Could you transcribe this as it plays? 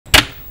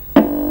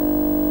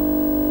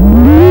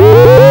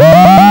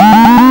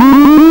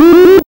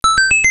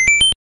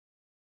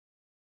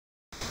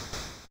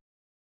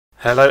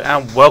Hello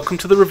and welcome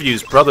to the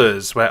Reviews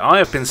Brothers, where I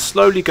have been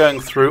slowly going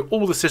through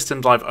all the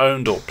systems I've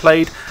owned or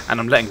played, and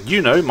I'm letting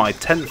you know my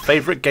 10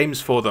 favourite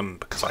games for them,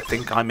 because I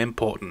think I'm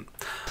important.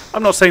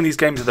 I'm not saying these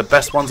games are the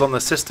best ones on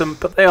the system,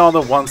 but they are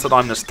the ones that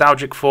I'm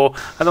nostalgic for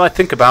and that I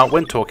think about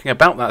when talking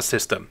about that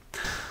system.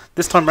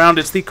 This time round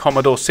it's the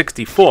Commodore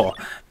 64,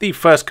 the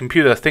first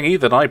computer thingy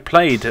that I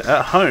played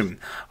at home,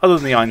 other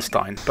than the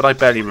Einstein, but I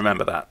barely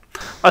remember that.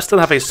 I still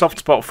have a soft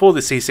spot for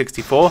the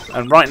C64,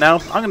 and right now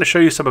I'm going to show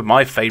you some of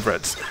my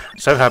favourites.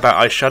 So how about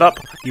I shut up,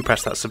 you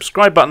press that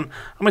subscribe button,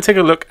 and we take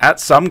a look at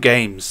some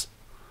games.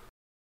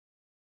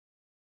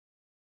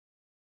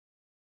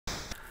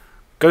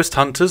 Ghost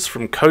Hunters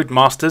from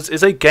Codemasters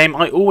is a game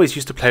I always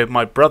used to play with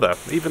my brother,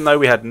 even though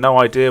we had no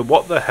idea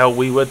what the hell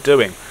we were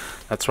doing.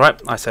 That's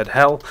right, I said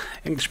hell.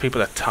 English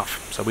people are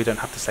tough, so we don't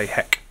have to say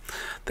heck.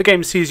 The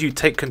game sees you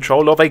take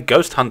control of a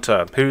ghost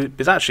hunter, who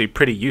is actually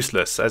pretty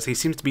useless, as he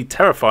seems to be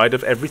terrified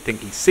of everything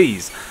he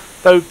sees.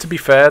 Though, to be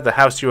fair, the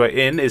house you are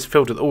in is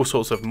filled with all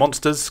sorts of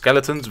monsters,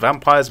 skeletons,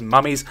 vampires,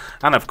 mummies,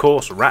 and of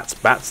course rats,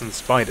 bats and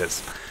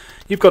spiders.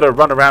 You've got to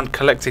run around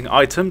collecting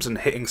items and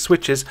hitting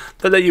switches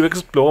that let you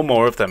explore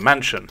more of the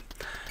mansion.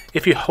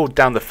 If you hold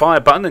down the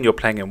fire button and you're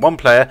playing in one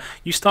player,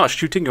 you start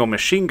shooting your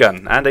machine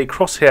gun and a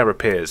crosshair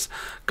appears.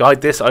 Guide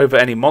this over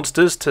any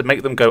monsters to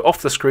make them go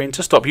off the screen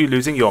to stop you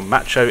losing your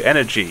macho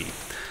energy.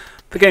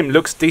 The game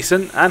looks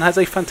decent and has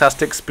a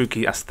fantastic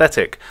spooky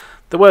aesthetic.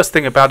 The worst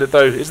thing about it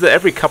though is that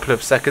every couple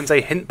of seconds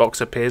a hint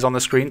box appears on the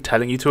screen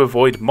telling you to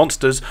avoid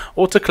monsters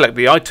or to collect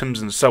the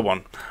items and so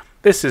on.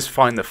 This is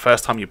fine the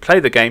first time you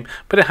play the game,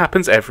 but it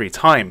happens every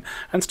time,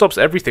 and stops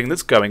everything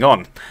that's going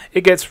on.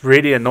 It gets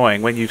really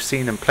annoying when you've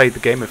seen and played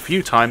the game a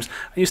few times,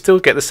 and you still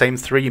get the same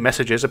 3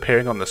 messages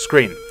appearing on the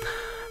screen.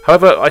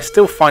 However, I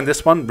still find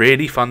this one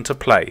really fun to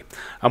play.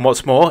 And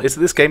what's more is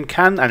that this game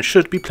can and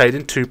should be played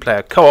in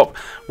 2-player co-op,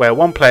 where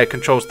one player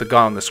controls the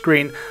guy on the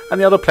screen, and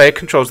the other player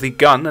controls the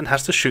gun and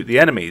has to shoot the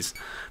enemies.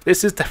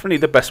 This is definitely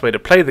the best way to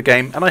play the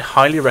game, and I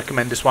highly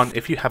recommend this one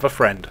if you have a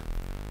friend.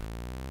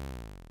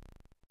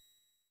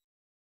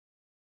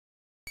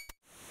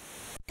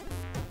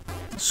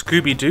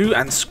 Scooby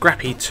and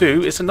Scrappy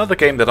Doo is another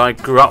game that I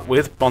grew up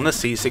with on the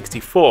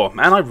C64,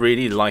 and I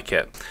really like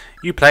it.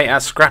 You play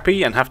as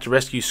Scrappy and have to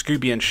rescue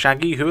Scooby and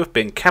Shaggy, who have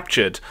been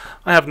captured.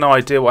 I have no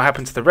idea what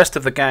happened to the rest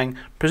of the gang,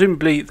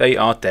 presumably they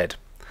are dead.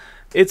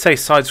 It's a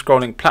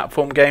side-scrolling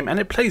platform game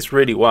and it plays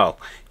really well.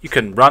 You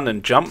can run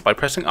and jump by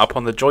pressing up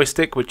on the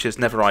joystick, which is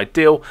never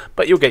ideal,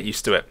 but you'll get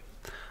used to it.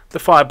 The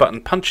fire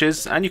button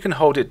punches, and you can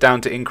hold it down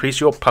to increase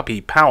your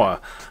puppy power.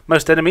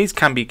 Most enemies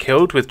can be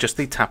killed with just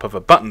the tap of a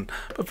button,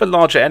 but for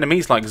larger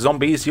enemies like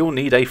zombies you'll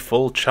need a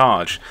full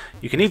charge.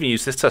 You can even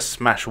use this to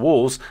smash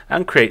walls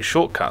and create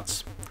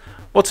shortcuts.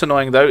 What's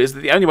annoying though is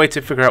that the only way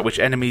to figure out which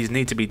enemies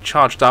need to be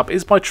charged up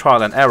is by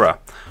trial and error.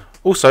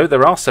 Also,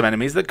 there are some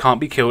enemies that can't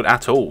be killed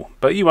at all,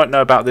 but you won't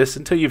know about this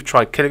until you've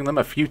tried killing them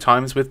a few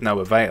times with no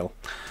avail.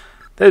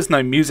 There's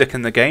no music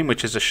in the game,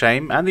 which is a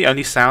shame, and the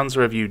only sounds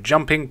are of you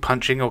jumping,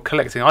 punching or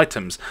collecting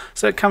items,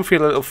 so it can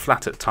feel a little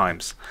flat at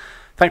times.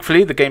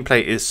 Thankfully, the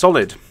gameplay is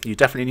solid. You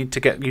definitely need to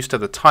get used to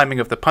the timing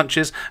of the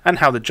punches and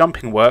how the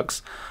jumping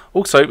works.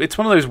 Also, it's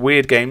one of those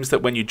weird games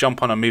that when you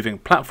jump on a moving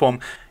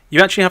platform,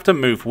 you actually have to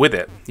move with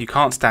it. You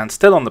can't stand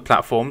still on the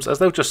platforms as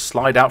they'll just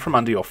slide out from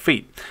under your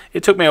feet.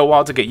 It took me a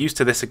while to get used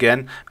to this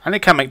again, and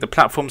it can make the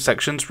platform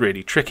sections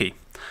really tricky.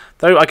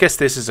 Though I guess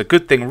this is a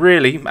good thing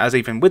really, as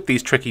even with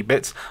these tricky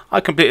bits,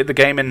 I completed the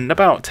game in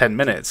about 10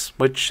 minutes,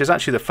 which is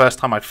actually the first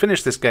time I've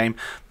finished this game,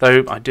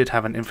 though I did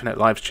have an infinite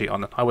lives cheat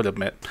on it, I will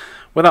admit.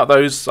 Without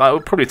those, it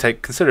would probably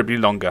take considerably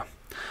longer.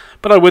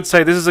 But I would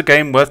say this is a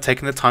game worth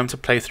taking the time to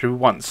play through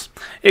once.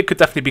 It could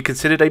definitely be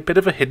considered a bit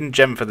of a hidden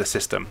gem for the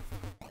system.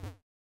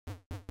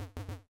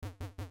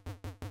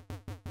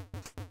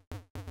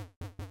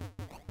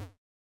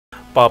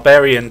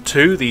 Barbarian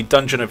 2, the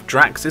Dungeon of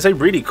Drax, is a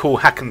really cool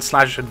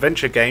hack-and-slash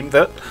adventure game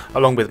that,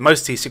 along with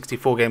most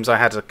C64 games I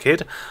had as a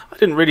kid, I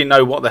didn't really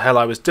know what the hell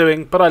I was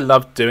doing, but I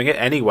loved doing it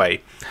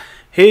anyway.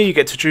 Here you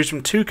get to choose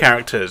from 2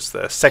 characters,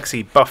 the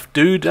sexy buff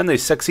dude and the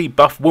sexy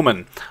buff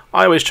woman.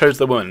 I always chose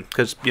the woman,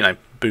 because, you know,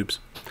 boobs.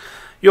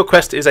 Your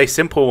quest is a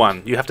simple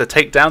one. You have to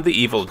take down the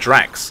evil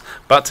Drax,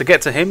 but to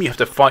get to him you have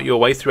to fight your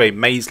way through a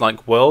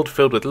maze-like world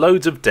filled with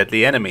loads of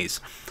deadly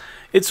enemies.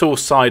 It's all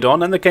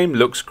side-on and the game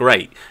looks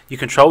great. You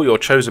control your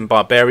chosen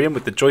barbarian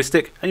with the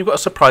joystick and you've got a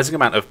surprising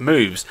amount of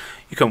moves.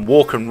 You can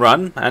walk and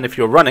run, and if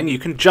you're running you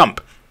can jump.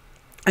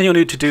 And you'll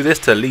need to do this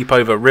to leap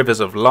over rivers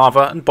of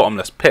lava and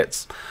bottomless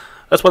pits.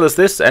 As well as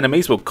this,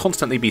 enemies will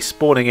constantly be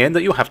spawning in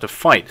that you'll have to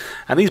fight,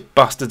 and these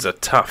bastards are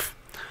tough.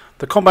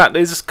 The combat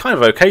is kind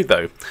of okay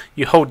though.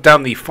 You hold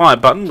down the fire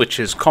button, which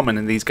is common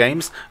in these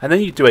games, and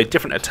then you do a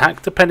different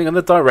attack depending on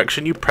the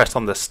direction you press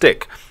on the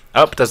stick.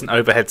 Up does an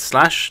overhead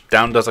slash,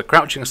 down does a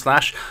crouching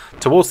slash,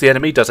 towards the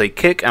enemy does a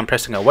kick, and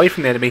pressing away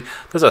from the enemy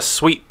does a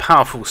sweet,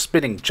 powerful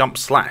spinning jump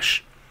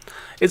slash.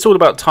 It's all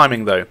about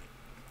timing though.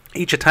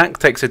 Each attack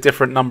takes a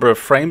different number of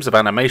frames of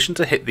animation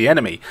to hit the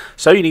enemy,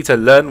 so you need to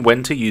learn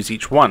when to use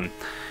each one.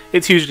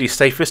 It's usually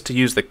safest to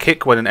use the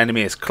kick when an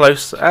enemy is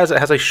close, as it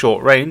has a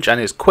short range and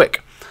is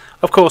quick.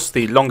 Of course,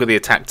 the longer the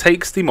attack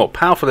takes, the more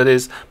powerful it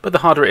is, but the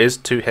harder it is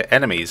to hit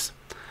enemies.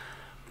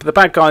 The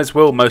bad guys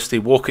will mostly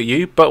walk at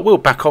you, but will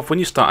back off when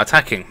you start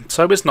attacking,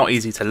 so it's not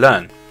easy to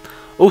learn.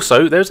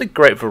 Also, there's a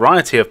great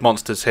variety of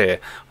monsters here,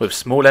 with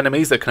small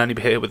enemies that can only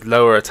be hit with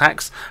lower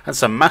attacks, and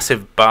some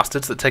massive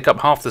bastards that take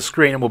up half the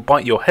screen and will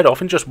bite your head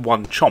off in just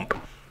one chomp.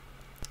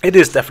 It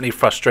is definitely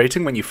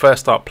frustrating when you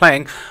first start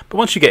playing, but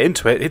once you get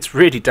into it, it's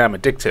really damn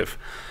addictive.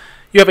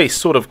 You have a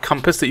sort of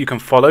compass that you can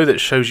follow that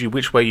shows you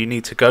which way you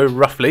need to go,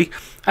 roughly,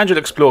 and you'll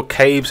explore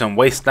caves and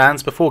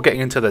wastelands before getting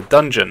into the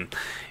dungeon,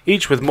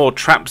 each with more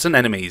traps and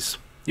enemies.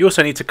 You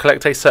also need to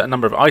collect a certain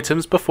number of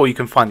items before you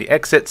can find the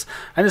exits,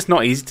 and it's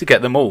not easy to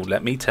get them all,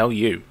 let me tell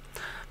you.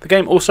 The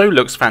game also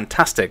looks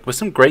fantastic, with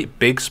some great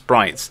big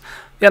sprites.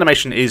 The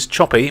animation is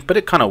choppy, but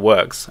it kinda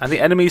works, and the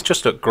enemies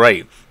just look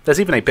great. There's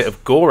even a bit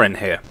of gore in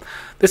here.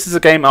 This is a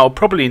game I'll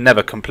probably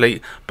never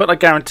complete, but I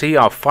guarantee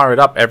I'll fire it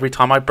up every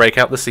time I break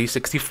out the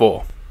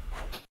C64.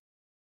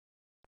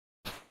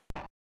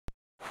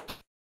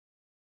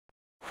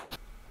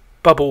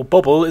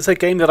 Bobble is a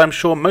game that I'm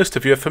sure most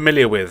of you are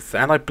familiar with,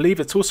 and I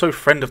believe it's also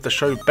friend of the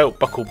show Belt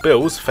Buckle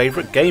Bill's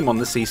favourite game on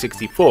the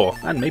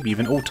C64, and maybe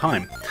even all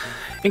time.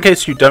 In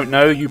case you don't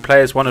know, you play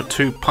as one of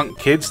two punk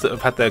kids that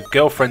have had their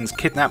girlfriends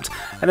kidnapped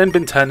and then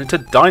been turned into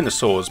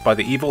dinosaurs by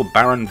the evil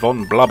Baron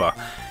von Blubber.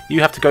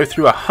 You have to go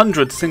through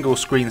 100 single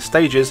screen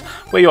stages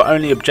where your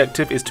only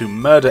objective is to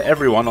murder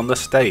everyone on the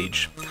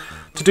stage.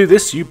 To do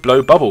this, you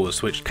blow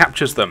bubbles, which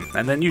captures them,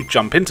 and then you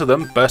jump into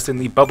them, bursting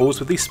the bubbles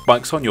with these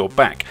spikes on your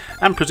back,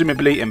 and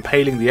presumably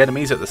impaling the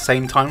enemies at the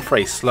same time for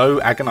a slow,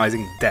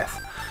 agonising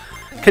death.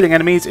 Killing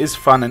enemies is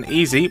fun and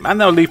easy,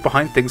 and they'll leave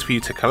behind things for you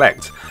to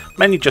collect.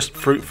 Mainly just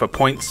fruit for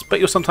points, but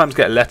you'll sometimes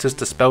get letters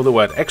to spell the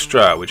word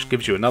extra, which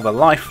gives you another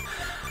life.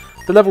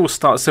 The levels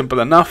start simple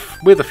enough,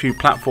 with a few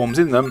platforms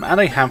in them and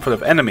a handful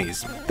of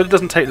enemies, but it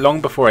doesn't take long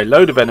before a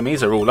load of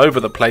enemies are all over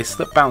the place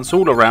that bounce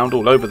all around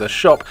all over the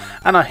shop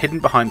and are hidden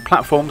behind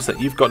platforms that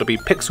you've got to be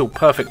pixel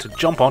perfect to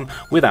jump on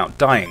without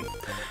dying.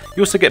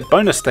 You also get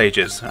bonus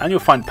stages, and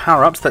you'll find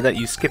power-ups that let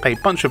you skip a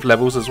bunch of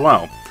levels as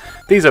well.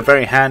 These are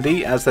very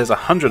handy, as there's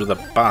 100 of the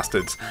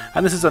bastards,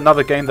 and this is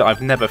another game that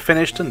I've never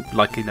finished and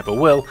likely never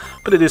will,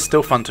 but it is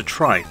still fun to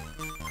try.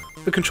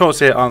 The controls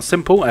here aren't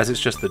simple, as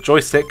it's just the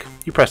joystick.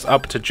 You press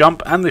up to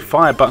jump and the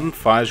fire button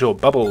fires your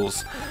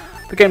bubbles.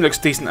 The game looks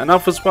decent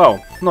enough as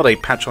well. Not a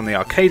patch on the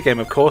arcade game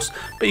of course,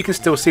 but you can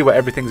still see what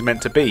everything's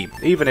meant to be,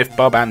 even if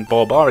Bob and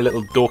Bob are a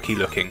little dorky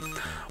looking.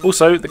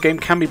 Also, the game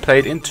can be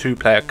played in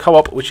 2-player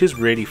co-op, which is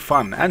really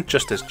fun and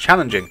just as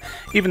challenging,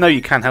 even though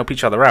you can help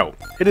each other out.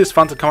 It is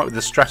fun to come up with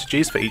the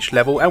strategies for each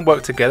level and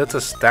work together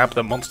to stab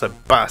the monster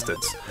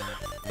bastards.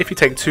 If you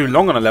take too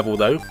long on a level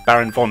though,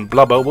 Baron von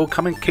Blubber will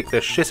come and kick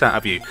the shit out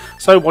of you,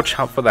 so watch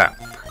out for that.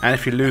 And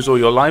if you lose all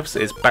your lives,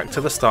 it's back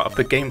to the start of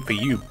the game for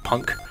you,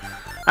 punk.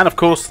 And of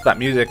course, that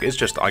music is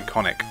just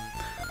iconic.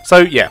 So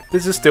yeah,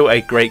 this is still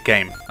a great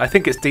game. I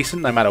think it's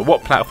decent no matter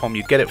what platform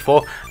you get it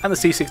for, and the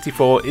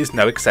C64 is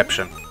no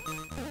exception.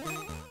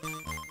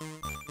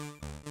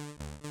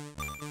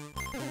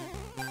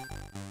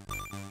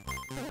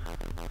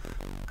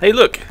 Hey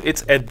look,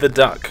 it's Edd the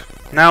Duck.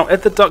 Now,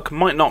 Edd the Duck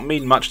might not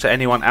mean much to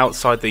anyone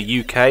outside the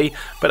UK,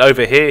 but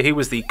over here he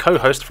was the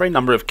co-host for a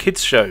number of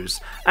kids shows,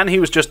 and he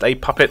was just a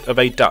puppet of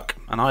a duck,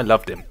 and I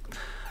loved him.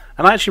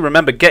 And I actually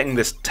remember getting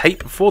this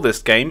tape for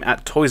this game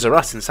at Toys R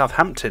Us in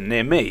Southampton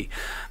near me.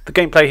 The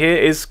gameplay here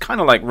is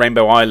kind of like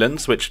Rainbow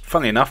Islands, which,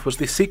 funnily enough, was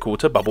the sequel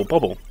to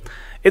Bobble.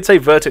 It's a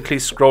vertically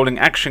scrolling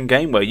action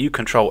game where you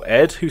control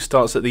Ed, who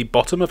starts at the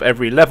bottom of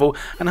every level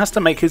and has to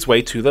make his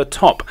way to the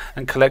top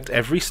and collect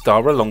every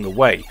star along the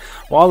way,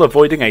 while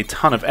avoiding a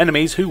ton of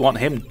enemies who want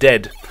him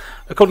dead.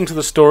 According to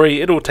the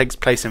story, it all takes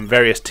place in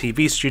various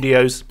TV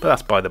studios, but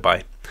that's by the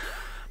by.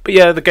 But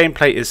yeah, the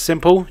gameplay is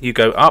simple. You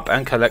go up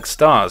and collect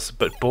stars,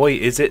 but boy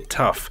is it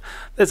tough.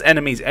 There's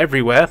enemies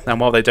everywhere, and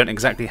while they don't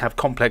exactly have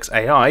complex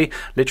AI,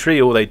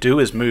 literally all they do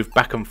is move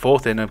back and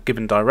forth in a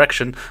given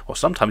direction, or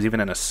sometimes even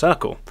in a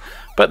circle.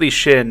 But the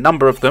sheer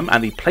number of them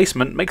and the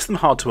placement makes them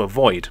hard to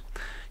avoid.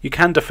 You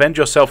can defend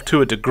yourself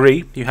to a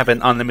degree. You have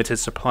an unlimited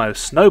supply of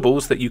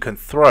snowballs that you can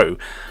throw.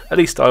 At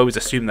least I always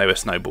assumed they were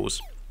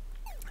snowballs.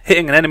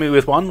 Hitting an enemy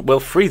with one will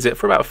freeze it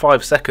for about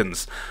 5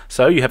 seconds,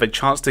 so you have a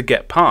chance to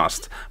get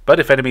past, but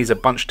if enemies are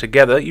bunched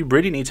together, you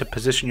really need to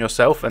position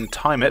yourself and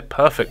time it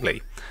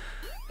perfectly.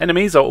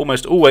 Enemies are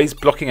almost always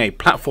blocking a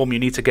platform you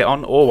need to get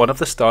on or one of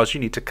the stars you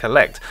need to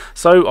collect,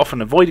 so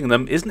often avoiding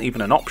them isn't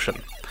even an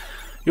option.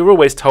 You're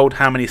always told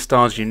how many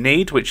stars you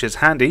need, which is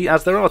handy,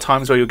 as there are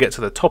times where you'll get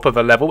to the top of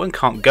a level and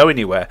can't go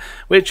anywhere,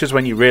 which is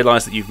when you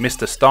realise that you've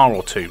missed a star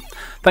or two.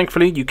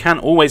 Thankfully, you can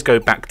always go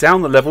back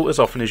down the level as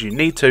often as you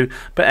need to,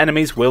 but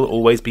enemies will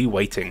always be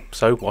waiting,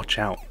 so watch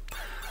out.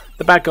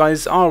 The bad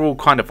guys are all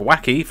kind of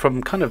wacky,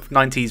 from kind of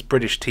 90s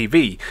British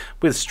TV,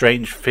 with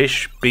strange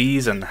fish,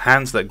 bees and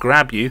hands that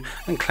grab you,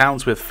 and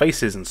clowns with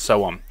faces and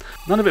so on.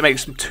 None of it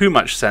makes too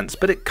much sense,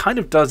 but it kind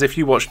of does if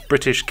you watched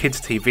British kids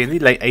TV in the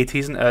late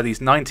 80s and early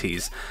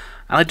 90s.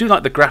 And I do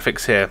like the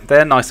graphics here.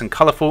 They're nice and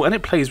colourful and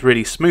it plays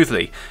really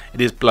smoothly.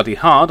 It is bloody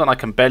hard and I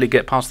can barely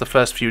get past the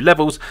first few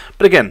levels,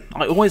 but again,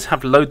 I always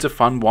have loads of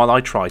fun while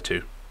I try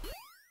to.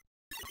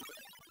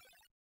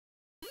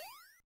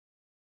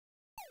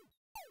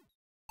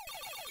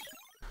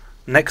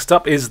 Next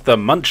up is the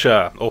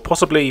Muncher, or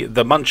possibly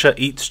The Muncher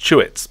Eats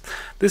Chewits.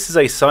 This is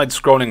a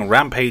side-scrolling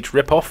rampage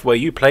rip-off where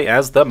you play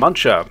as the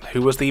Muncher,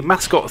 who was the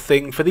mascot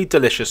thing for the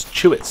delicious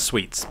Chewits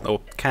sweets,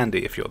 or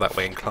candy if you're that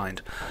way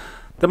inclined.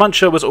 The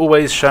Muncher was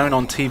always shown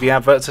on TV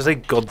adverts as a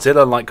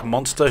Godzilla-like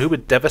monster who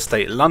would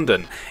devastate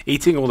London,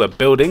 eating all the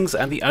buildings,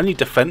 and the only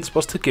defence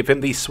was to give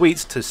him these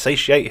sweets to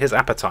satiate his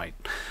appetite.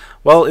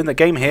 Well, in the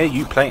game here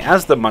you play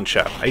as the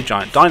Muncher, a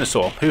giant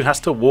dinosaur who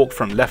has to walk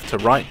from left to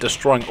right,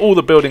 destroying all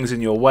the buildings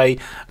in your way,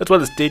 as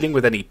well as dealing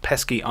with any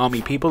pesky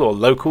army people or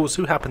locals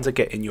who happen to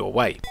get in your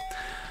way.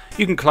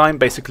 You can climb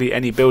basically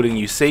any building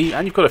you see,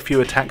 and you've got a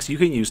few attacks you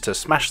can use to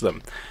smash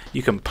them.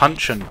 You can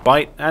punch and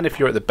bite, and if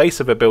you're at the base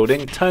of a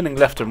building, turning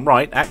left and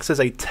right acts as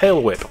a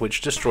tail whip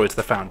which destroys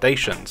the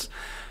foundations.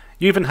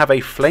 You even have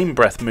a flame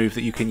breath move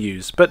that you can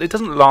use, but it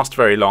doesn't last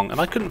very long, and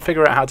I couldn't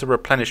figure out how to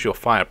replenish your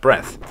fire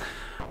breath.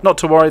 Not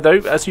to worry though,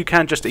 as you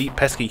can just eat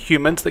pesky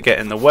humans that get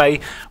in the way,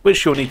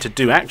 which you'll need to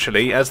do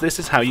actually, as this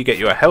is how you get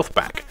your health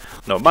back.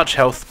 Not much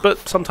health,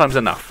 but sometimes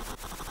enough.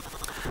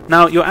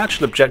 Now, your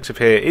actual objective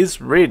here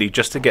is really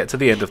just to get to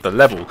the end of the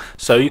level,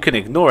 so you can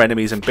ignore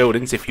enemies and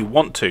buildings if you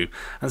want to,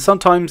 and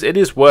sometimes it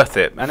is worth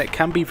it, and it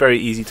can be very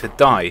easy to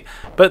die,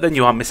 but then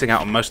you are missing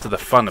out on most of the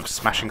fun of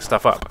smashing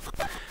stuff up.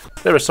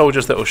 There are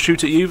soldiers that will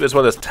shoot at you, as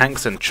well as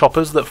tanks and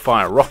choppers that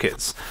fire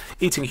rockets.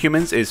 Eating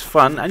humans is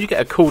fun, and you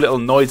get a cool little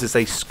noise as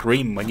they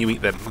scream when you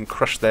eat them and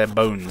crush their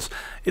bones.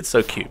 It's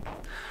so cute.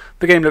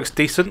 The game looks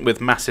decent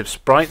with massive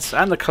sprites,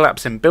 and the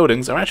collapsing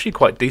buildings are actually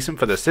quite decent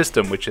for the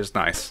system, which is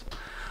nice.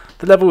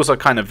 The levels are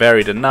kind of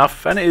varied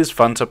enough, and it is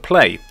fun to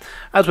play.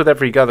 As with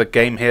every other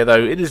game here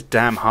though, it is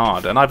damn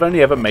hard, and I've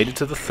only ever made it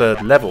to the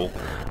 3rd level.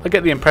 I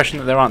get the impression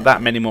that there aren't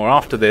that many more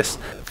after this,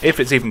 if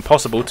it's even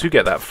possible to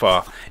get that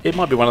far. It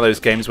might be one of those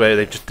games where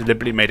they've just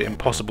deliberately made it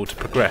impossible to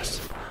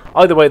progress.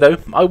 Either way though,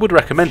 I would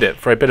recommend it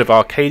for a bit of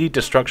arcadey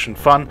destruction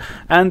fun,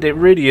 and it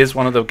really is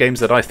one of the games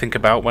that I think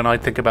about when I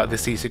think about the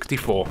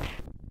C64.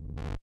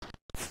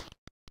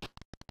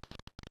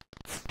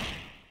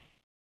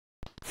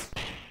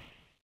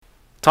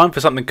 Time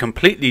for something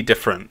completely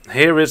different.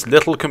 Here is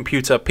Little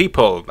Computer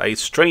People, a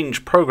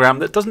strange program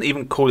that doesn't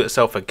even call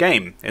itself a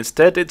game.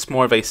 Instead, it's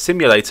more of a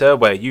simulator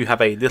where you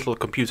have a little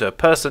computer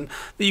person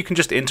that you can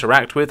just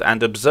interact with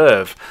and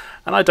observe.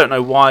 And I don't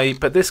know why,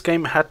 but this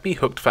game had me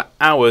hooked for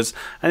hours,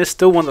 and is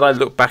still one that I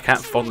look back at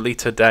fondly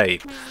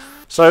today.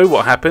 So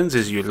what happens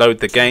is you load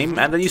the game,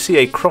 and then you see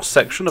a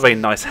cross-section of a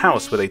nice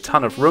house with a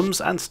ton of rooms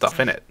and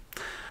stuff in it.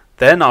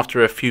 Then,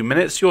 after a few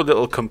minutes, your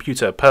little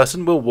computer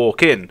person will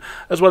walk in,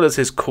 as well as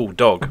his cool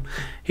dog.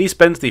 He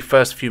spends the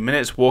first few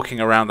minutes walking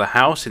around the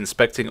house,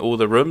 inspecting all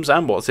the rooms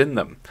and what's in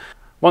them.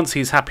 Once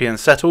he's happy and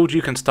settled,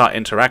 you can start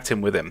interacting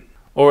with him.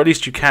 Or at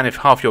least you can if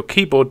half your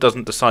keyboard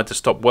doesn't decide to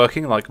stop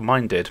working like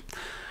mine did.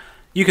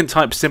 You can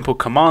type simple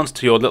commands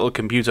to your little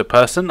computer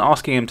person,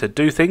 asking him to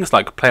do things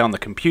like play on the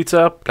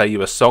computer, play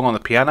you a song on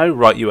the piano,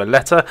 write you a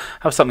letter,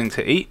 have something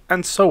to eat,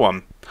 and so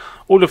on.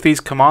 All of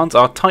these commands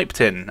are typed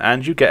in,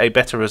 and you get a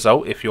better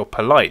result if you're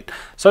polite.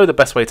 So the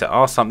best way to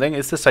ask something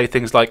is to say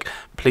things like,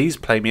 please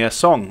play me a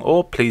song,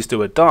 or please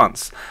do a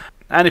dance.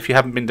 And if you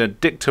haven't been a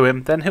dick to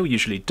him, then he'll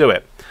usually do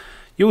it.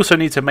 You also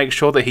need to make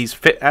sure that he's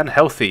fit and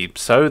healthy,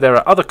 so there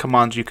are other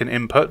commands you can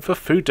input for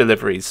food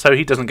deliveries so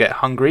he doesn't get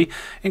hungry,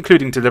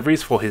 including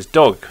deliveries for his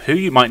dog, who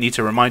you might need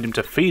to remind him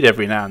to feed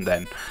every now and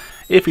then.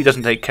 If he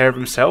doesn't take care of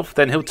himself,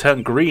 then he'll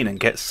turn green and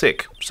get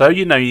sick, so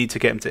you know you need to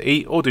get him to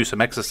eat or do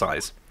some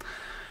exercise.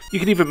 You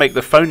can even make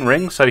the phone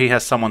ring so he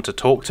has someone to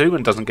talk to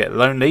and doesn't get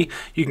lonely.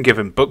 You can give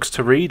him books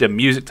to read and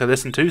music to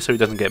listen to so he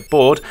doesn't get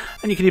bored,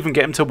 and you can even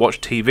get him to watch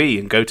TV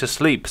and go to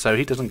sleep so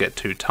he doesn't get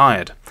too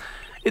tired.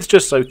 It's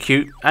just so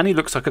cute, and he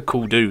looks like a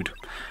cool dude.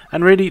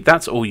 And really,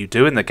 that's all you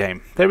do in the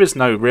game. There is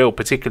no real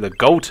particular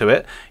goal to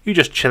it. You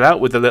just chill out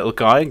with the little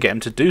guy and get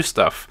him to do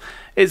stuff.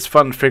 It's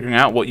fun figuring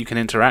out what you can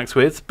interact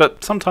with,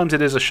 but sometimes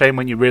it is a shame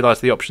when you realise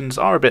the options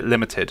are a bit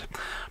limited.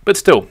 But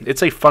still,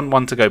 it's a fun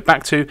one to go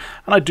back to,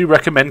 and I do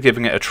recommend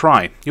giving it a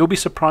try. You'll be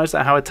surprised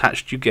at how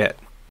attached you get.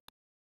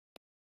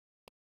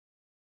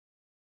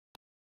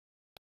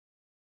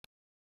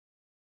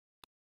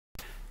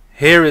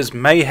 Here is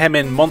Mayhem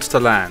in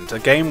Monsterland, a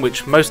game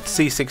which most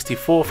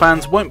C64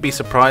 fans won't be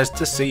surprised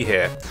to see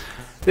here.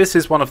 This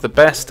is one of the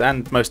best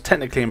and most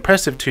technically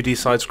impressive 2D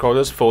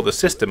side-scrollers for the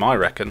system, I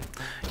reckon.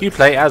 You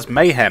play as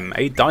Mayhem,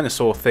 a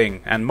dinosaur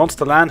thing, and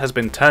Monsterland has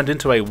been turned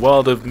into a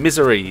world of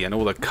misery and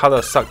all the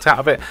colour sucked out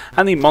of it,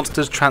 and the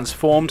monsters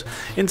transformed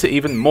into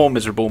even more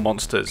miserable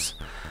monsters.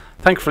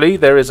 Thankfully,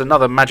 there is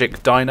another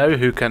magic dino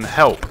who can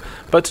help,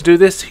 but to do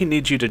this he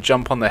needs you to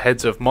jump on the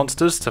heads of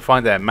monsters to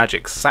find their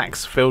magic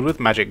sacks filled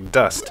with magic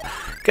dust.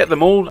 Get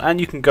them all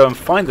and you can go and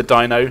find the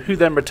dino, who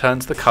then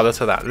returns the colour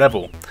to that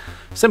level.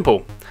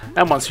 Simple.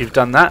 And once you've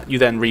done that, you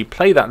then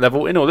replay that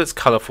level in all its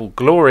colourful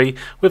glory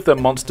with the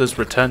monsters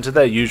returned to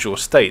their usual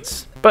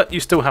states. But you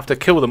still have to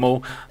kill them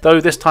all,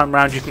 though this time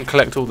round you can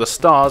collect all the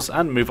stars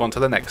and move on to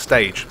the next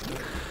stage.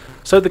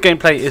 So the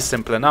gameplay is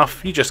simple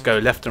enough. You just go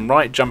left and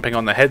right, jumping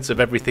on the heads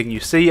of everything you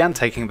see and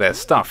taking their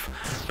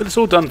stuff. But it's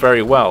all done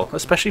very well,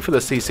 especially for the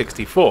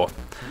C64.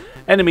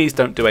 Enemies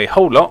don't do a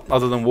whole lot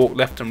other than walk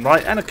left and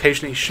right and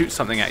occasionally shoot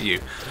something at you,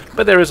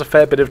 but there is a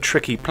fair bit of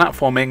tricky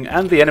platforming,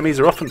 and the enemies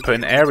are often put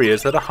in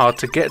areas that are hard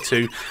to get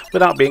to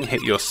without being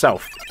hit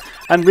yourself.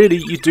 And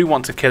really, you do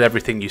want to kill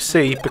everything you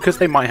see because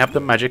they might have the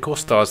magic or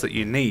stars that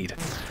you need.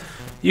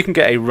 You can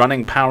get a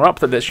running power up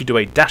that lets you do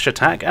a dash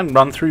attack and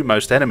run through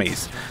most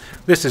enemies.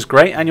 This is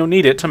great, and you'll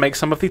need it to make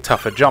some of the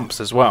tougher jumps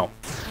as well.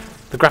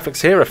 The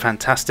graphics here are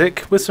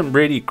fantastic, with some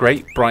really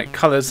great bright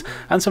colours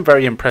and some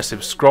very impressive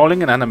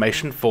scrolling and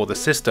animation for the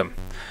system.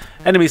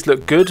 Enemies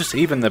look good,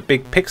 even the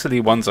big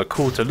pixely ones are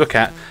cool to look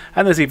at,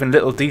 and there's even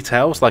little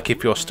details like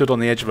if you're stood on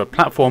the edge of a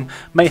platform,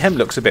 Mayhem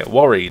looks a bit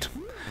worried.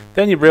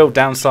 The only real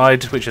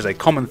downside, which is a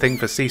common thing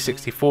for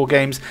C64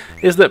 games,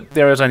 is that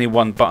there is only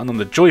one button on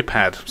the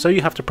joypad, so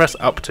you have to press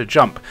up to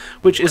jump,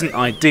 which isn't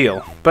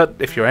ideal, but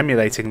if you're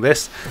emulating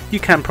this,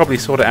 you can probably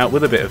sort it out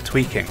with a bit of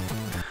tweaking.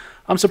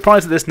 I'm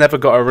surprised that this never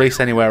got a release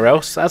anywhere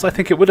else, as I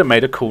think it would have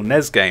made a cool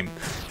NES game.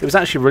 It was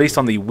actually released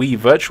on the Wii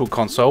Virtual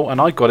Console,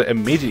 and I got it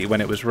immediately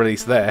when it was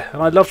released there,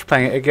 and I loved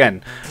playing it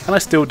again, and I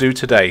still do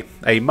today.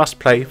 A must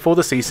play for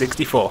the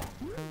C64.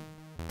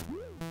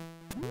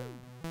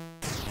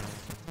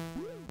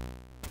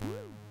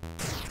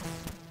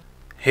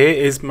 Here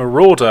is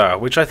Marauder,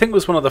 which I think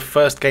was one of the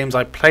first games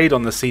I played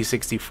on the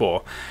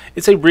C64.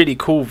 It's a really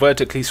cool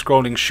vertically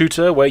scrolling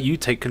shooter where you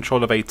take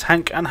control of a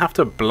tank and have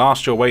to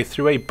blast your way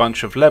through a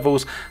bunch of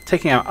levels,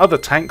 taking out other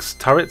tanks,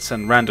 turrets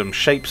and random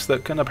shapes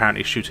that can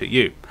apparently shoot at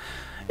you.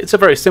 It's a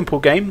very simple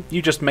game,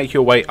 you just make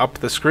your way up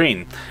the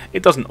screen.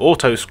 It doesn't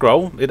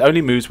auto-scroll, it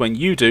only moves when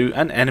you do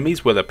and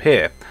enemies will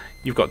appear.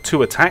 You've got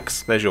two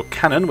attacks. There's your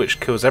cannon, which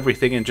kills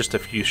everything in just a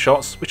few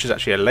shots, which is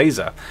actually a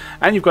laser,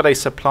 and you've got a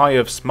supply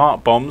of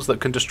smart bombs that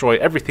can destroy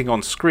everything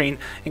on screen,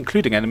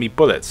 including enemy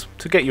bullets,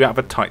 to get you out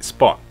of a tight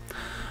spot.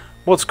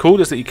 What's cool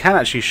is that you can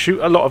actually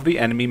shoot a lot of the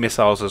enemy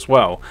missiles as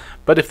well,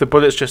 but if the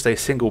bullet's just a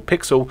single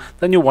pixel,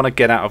 then you'll want to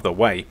get out of the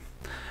way.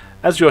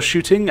 As you're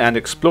shooting and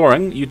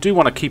exploring, you do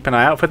want to keep an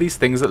eye out for these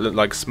things that look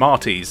like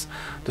Smarties.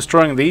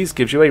 Destroying these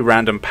gives you a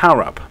random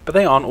power-up, but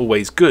they aren't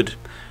always good.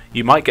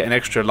 You might get an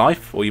extra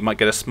life, or you might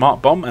get a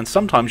smart bomb, and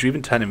sometimes you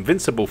even turn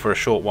invincible for a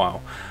short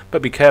while.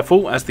 But be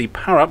careful, as the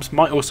power-ups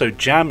might also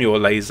jam your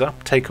laser,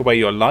 take away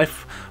your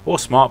life, or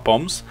smart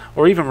bombs,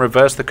 or even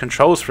reverse the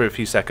controls for a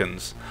few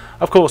seconds.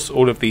 Of course,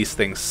 all of these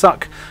things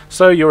suck,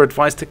 so you're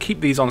advised to keep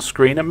these on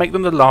screen and make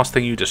them the last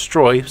thing you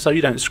destroy, so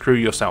you don't screw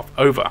yourself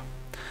over.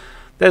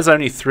 There's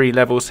only 3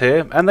 levels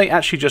here, and they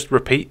actually just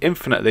repeat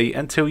infinitely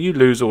until you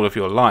lose all of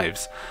your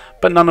lives,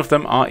 but none of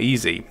them are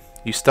easy.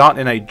 You start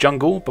in a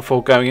jungle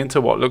before going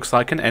into what looks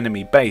like an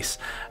enemy base,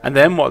 and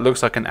then what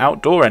looks like an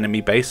outdoor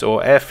enemy base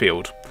or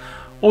airfield.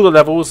 All the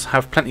levels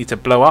have plenty to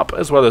blow up,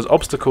 as well as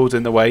obstacles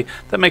in the way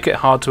that make it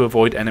hard to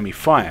avoid enemy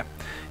fire.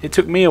 It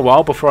took me a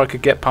while before I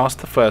could get past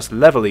the first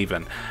level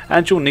even,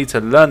 and you'll need to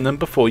learn them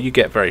before you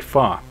get very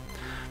far.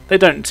 They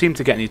don't seem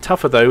to get any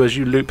tougher though as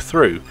you loop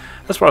through,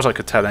 as far as I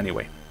could tell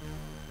anyway.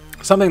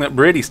 Something that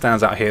really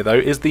stands out here though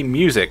is the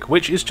music,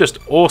 which is just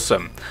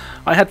awesome.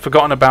 I had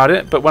forgotten about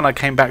it, but when I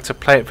came back to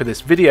play it for this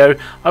video,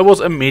 I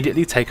was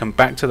immediately taken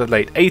back to the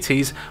late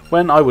 80s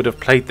when I would have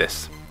played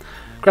this.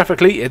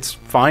 Graphically it's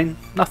fine,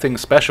 nothing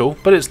special,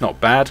 but it's not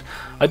bad.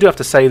 I do have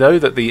to say though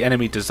that the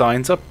enemy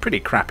designs are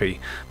pretty crappy.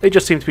 They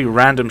just seem to be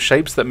random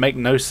shapes that make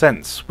no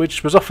sense,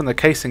 which was often the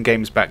case in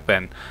games back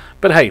then.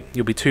 But hey,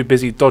 you'll be too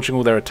busy dodging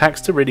all their attacks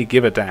to really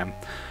give a damn.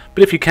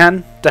 But if you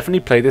can,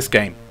 definitely play this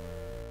game.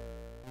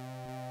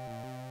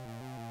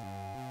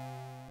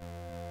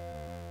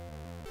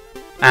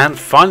 And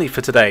finally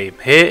for today,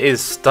 here is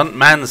Stunt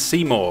Man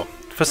Seymour.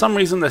 For some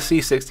reason the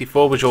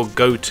C64 was your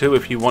go-to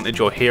if you wanted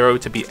your hero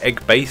to be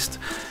egg-based.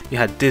 You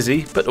had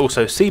Dizzy, but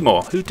also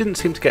Seymour, who didn't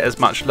seem to get as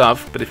much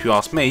love, but if you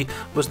ask me,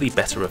 was the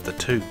better of the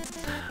two.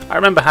 I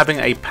remember having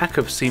a pack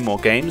of Seymour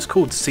games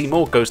called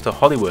Seymour Goes to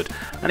Hollywood,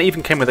 and it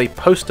even came with a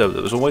poster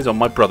that was always on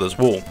my brother's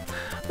wall.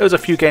 There was a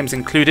few games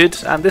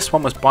included, and this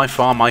one was by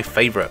far my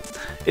favourite.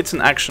 It's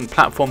an action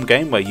platform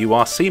game where you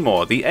are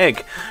Seymour, the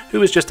egg,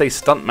 who is just a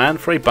stuntman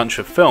for a bunch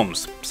of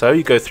films. So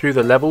you go through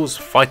the levels,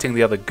 fighting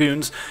the other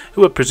goons,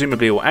 who are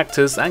presumably all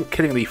actors, and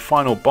killing the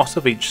final boss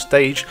of each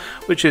stage,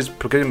 which is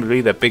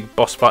presumably the big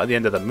boss fight at the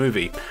end of the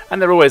movie,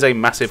 and they're always a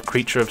massive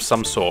creature of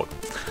some sort.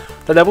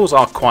 The levels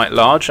are quite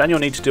large, and you'll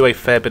need to do a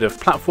fair bit of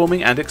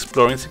platforming and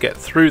exploring to get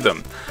through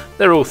them.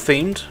 They're all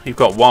themed. You've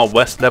got Wild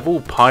West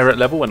level, Pirate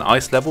level, an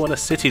Ice level and a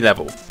City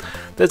level.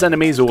 There's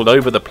enemies all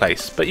over the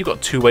place, but you've got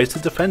two ways to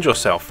defend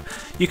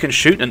yourself. You can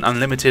shoot an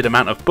unlimited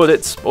amount of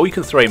bullets, or you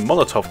can throw a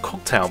Molotov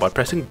cocktail by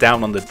pressing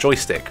down on the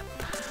joystick.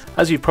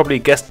 As you've probably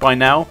guessed by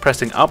now,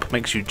 pressing up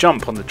makes you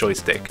jump on the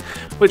joystick,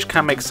 which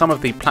can make some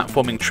of the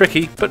platforming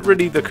tricky, but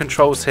really the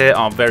controls here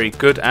are very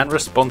good and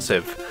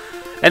responsive.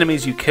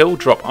 Enemies you kill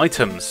drop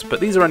items,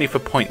 but these are only for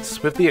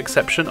points, with the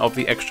exception of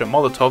the extra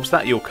Molotovs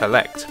that you'll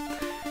collect.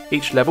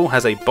 Each level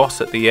has a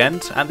boss at the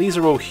end, and these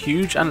are all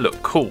huge and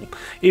look cool,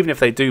 even if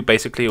they do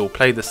basically all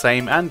play the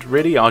same and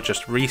really are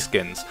just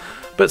reskins.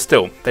 But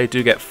still, they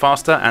do get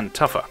faster and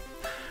tougher.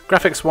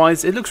 Graphics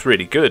wise, it looks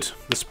really good.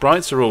 The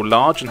sprites are all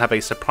large and have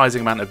a surprising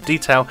amount of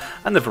detail,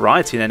 and the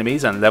variety in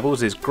enemies and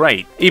levels is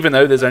great, even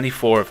though there's only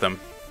 4 of them.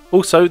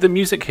 Also, the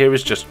music here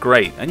is just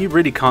great, and you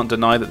really can't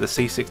deny that the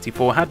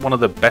C64 had one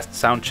of the best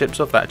sound chips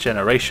of that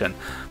generation.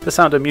 The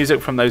sound of music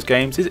from those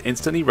games is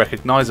instantly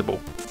recognisable.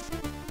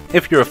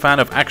 If you're a fan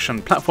of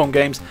action platform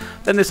games,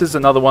 then this is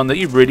another one that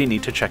you really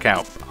need to check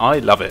out. I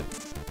love it.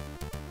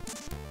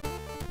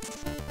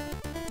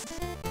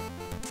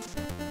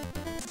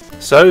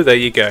 So there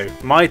you go,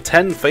 my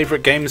 10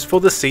 favourite games for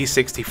the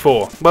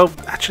C64. Well,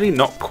 actually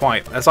not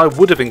quite, as I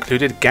would have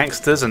included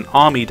Gangsters and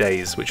Army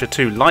Days, which are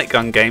 2 light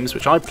gun games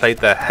which I played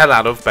the hell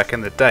out of back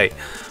in the day.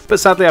 But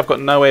sadly I've got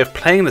no way of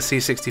playing the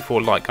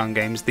C64 light gun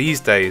games these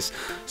days,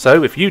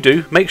 so if you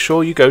do, make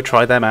sure you go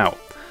try them out.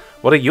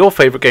 What are your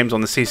favourite games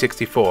on the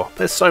C64?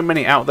 There's so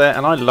many out there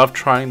and I love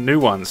trying new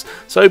ones,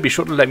 so be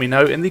sure to let me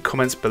know in the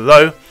comments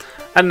below.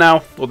 And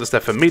now, all that's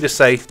left for me to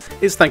say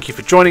is thank you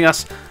for joining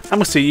us, and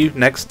we'll see you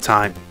next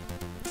time.